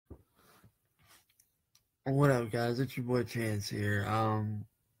What up, guys? It's your boy Chance here.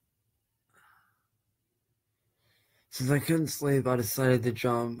 Since I couldn't sleep, I decided to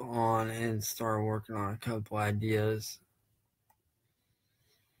jump on and start working on a couple ideas.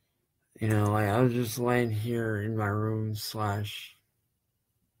 I was just laying here in my room slash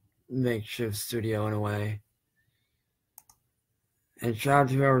makeshift studio in a way. And shout out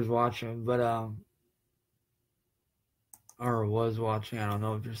to whoever's watching, or was watching. I don't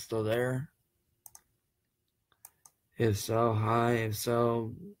know if you're still there. If so, hi. If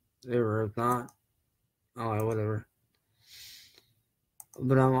so, or if not, oh, whatever.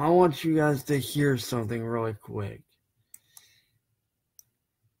 But I want you guys to hear something really quick.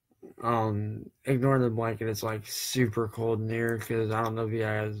 Ignore the blanket. It's like super cold in here because I don't know if you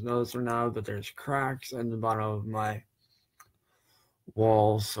guys noticed or not, but there's cracks in the bottom of my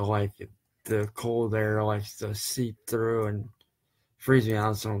wall, so like the cold air likes to seep through and freeze me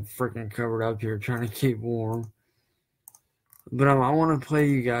out. So I'm freaking covered up here trying to keep warm. But I want to play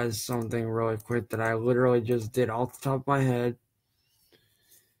you guys something really quick that I literally just did off the top of my head.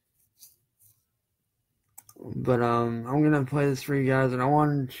 But I'm gonna play this for you guys, and I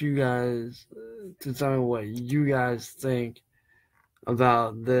want you guys to tell me what you guys think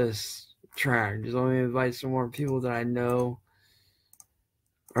about this track. Just let me invite some more people that I know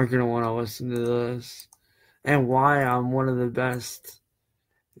are going to want to listen to this, and why I'm one of the best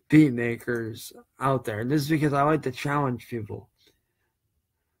beat makers out there. This is because I like to challenge people.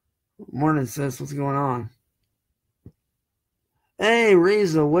 Morning, sis. What's going on? Hey,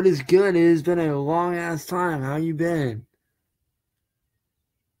 Reza. What is good? It has been a long-ass time. How you been?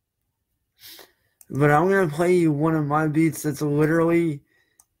 But I'm going to play you one of my beats that's literally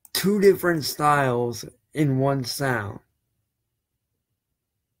two different styles in one sound.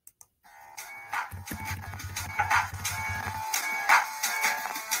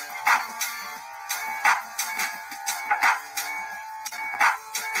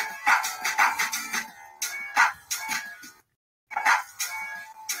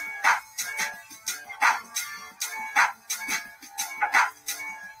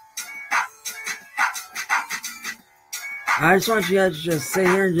 I just want you guys to just sit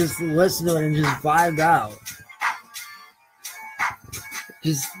here and just listen to it and just vibe out.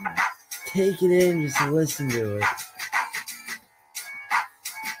 Just take it in, just listen to it.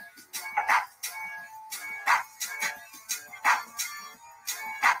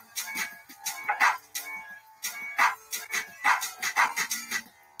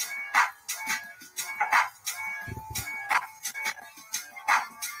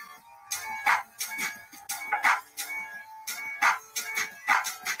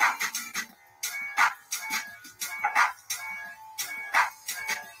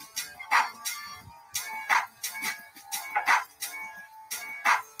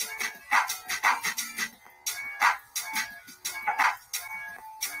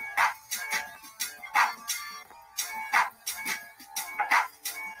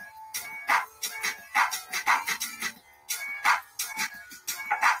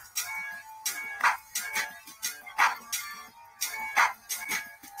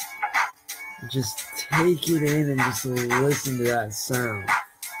 Just take it in and just listen to that sound.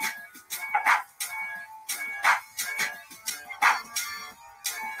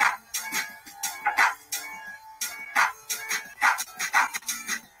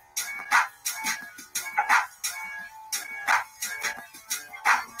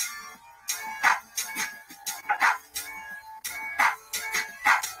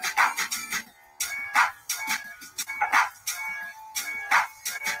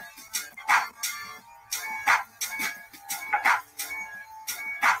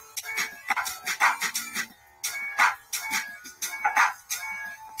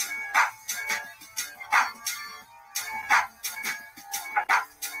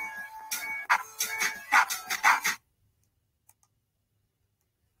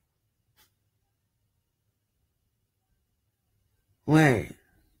 Wait.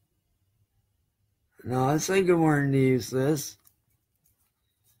 No, let's say good morning to you, sis.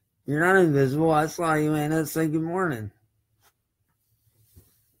 You're not invisible. I saw you, man. Let's say good morning.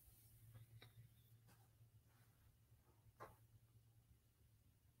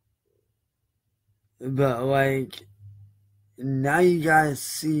 But, like, now you guys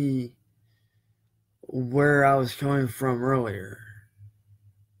see where I was coming from earlier.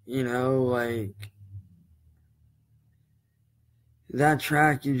 Like, that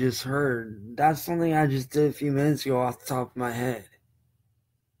track you just heard, that's something I just did a few minutes ago off the top of my head.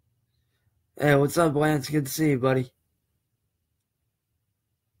 Hey, what's up, Lance? Good to see you, buddy.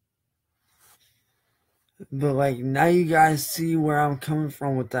 But, like, now you guys see where I'm coming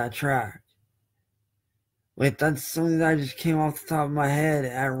from with that track. Like, that's something that just came off the top of my head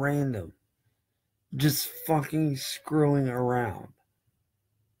at random. Just fucking screwing around.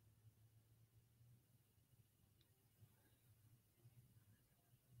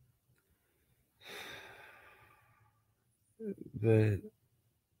 But,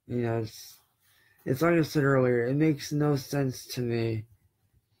 you know, it's like I said earlier, it makes no sense to me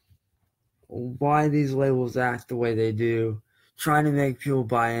why these labels act the way they do, trying to make people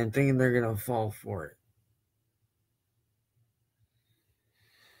buy in, thinking they're going to fall for it.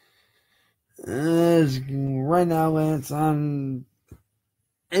 Right now, Lance, I'm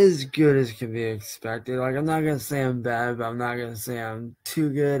as good as can be expected. Like, I'm not going to say I'm bad, but I'm not going to say I'm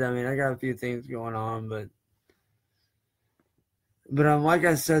too good. I mean, I got a few things going on, but like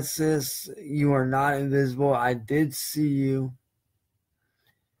I said, sis, you are not invisible. I did see you.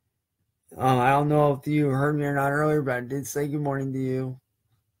 I don't know if you heard me or not earlier, but I did say good morning to you.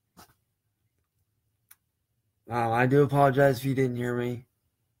 I do apologize if you didn't hear me.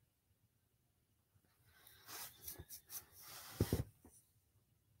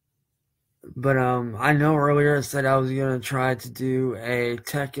 But I know earlier I said I was going to try to do a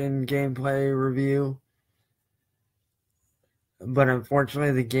Tekken gameplay review. But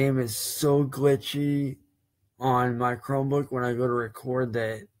unfortunately, the game is so glitchy on my Chromebook when I go to record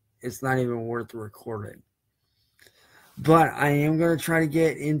that it's not even worth recording. But I am going to try to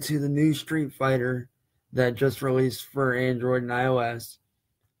get into the new Street Fighter that just released for Android and iOS.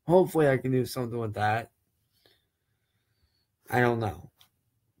 Hopefully I can do something with that. I don't know.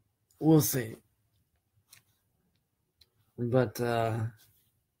 We'll see. But,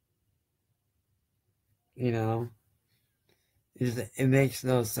 you know, it makes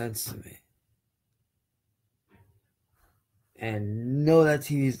no sense to me. And no, that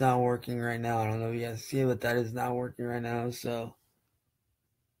TV's not working right now. I don't know if you guys see it, but that is not working right now, so.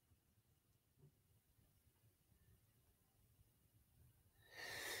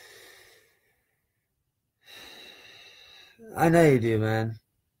 I know you do, man.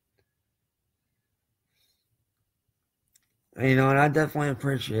 You know, and I definitely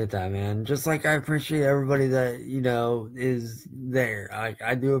appreciate that, man. Just like I appreciate everybody that, you know, is there. Like,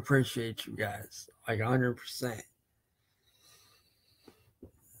 I do appreciate you guys. Like, 100%.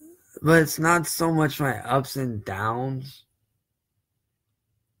 But it's not so much my ups and downs.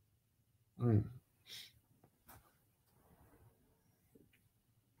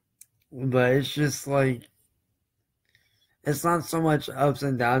 But it's just like, it's not so much ups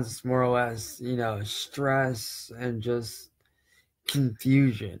and downs. It's more or less, you know, stress and just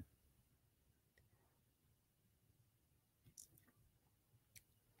confusion.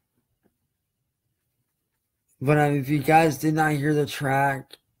 But if you guys did not hear the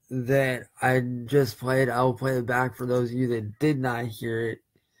track that I just played, I will play it back for those of you that did not hear it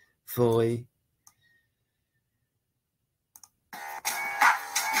fully.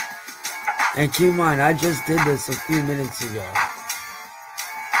 And keep in mind, I just did this a few minutes ago.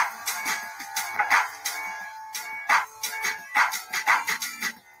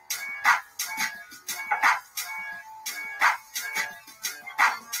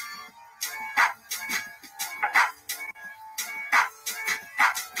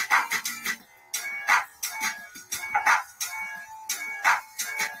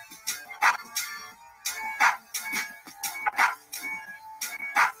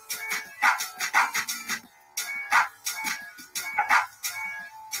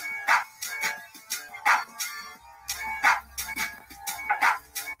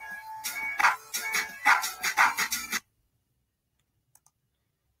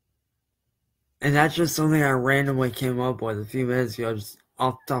 And that's just something I randomly came up with a few minutes ago, just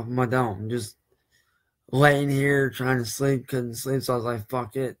off the top of my dome. Just laying here trying to sleep, couldn't sleep, so I was like,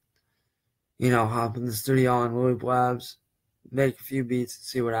 fuck it. You know, hop in the studio on Loop Labs, make a few beats, and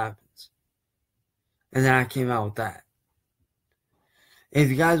see what happens. And then I came out with that. If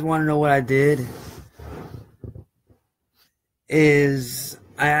you guys want to know what I did, is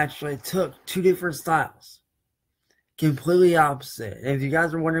I actually took two different styles. Completely opposite. And if you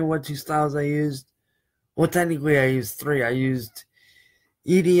guys are wondering what two styles I used, well, technically I used three. I used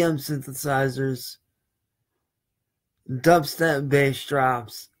EDM synthesizers, dubstep bass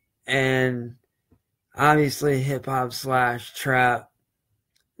drops, and obviously hip-hop / trap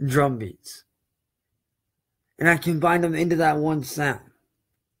drum beats. And I combined them into that one sound.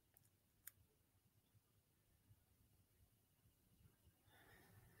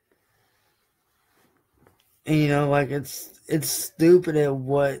 And, you know, like, it's stupid at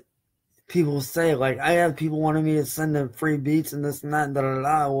what people say. Like, I have people wanting me to send them free beats and this and that and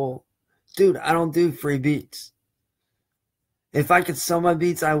da-da-da. Well, dude, I don't do free beats. If I could sell my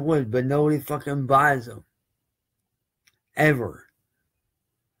beats, I would, but nobody fucking buys them. ever.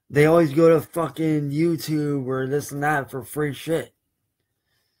 They always go to fucking YouTube or this and that for free shit.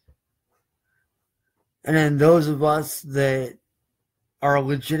 And then those of us that are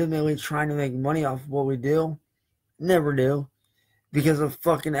legitimately trying to make money off of what we do, never do. Because of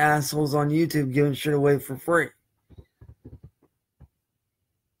fucking assholes on YouTube giving shit away for free.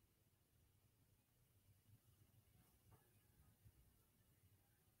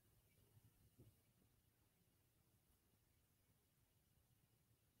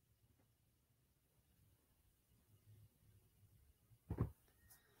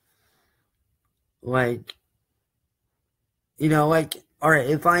 Like, you know, like, alright,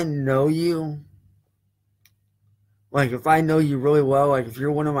 if I know you, like, if I know you really well, like, if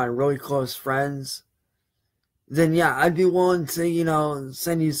you're one of my really close friends, then yeah, I'd be willing to, you know,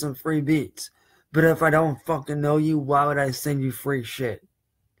 send you some free beats. But if I don't fucking know you, why would I send you free shit?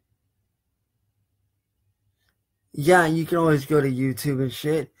 Yeah, you can always go to YouTube and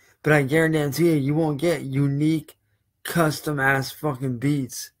shit, but I guarantee you, you won't get unique, custom-ass fucking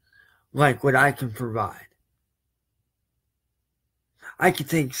beats like what I can provide. I could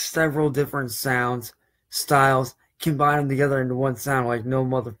take several different sounds, styles, combine them together into one sound like no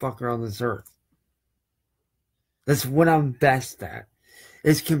motherfucker on this earth. That's what I'm best at,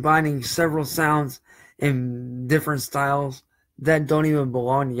 is combining several sounds in different styles that don't even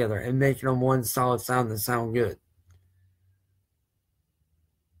belong together and making them one solid sound that sound good.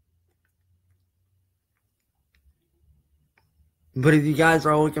 But if you guys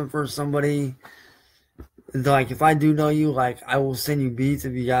are looking for somebody, like, if I do know you, like, I will send you beats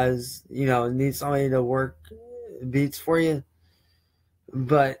if you guys, you know, need somebody to work beats for you.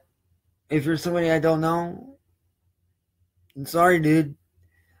 But if you're somebody I don't know, I'm sorry, dude.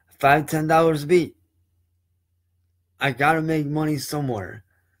 $5, $10 a beat. I gotta make money somewhere.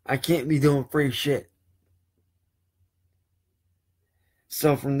 I can't be doing free shit.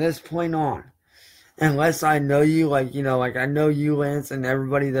 So from this point on, unless I know you, like, you know, like I know you, Lance, and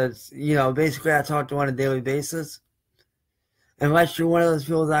everybody that's, you know, basically I talk to on a daily basis. Unless you're one of those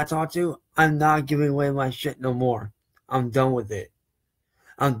people that I talk to, I'm not giving away my shit no more. I'm done with it.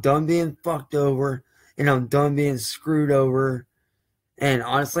 I'm done being fucked over, and I'm done being screwed over. And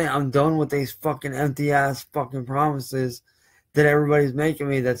honestly, I'm done with these fucking empty-ass fucking promises that everybody's making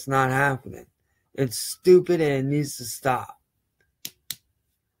me that's not happening. It's stupid and it needs to stop.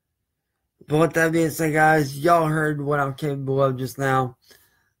 But with that being said, guys, y'all heard what I'm capable of just now.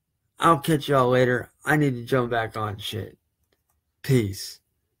 I'll catch y'all later. I need to jump back on shit. Peace.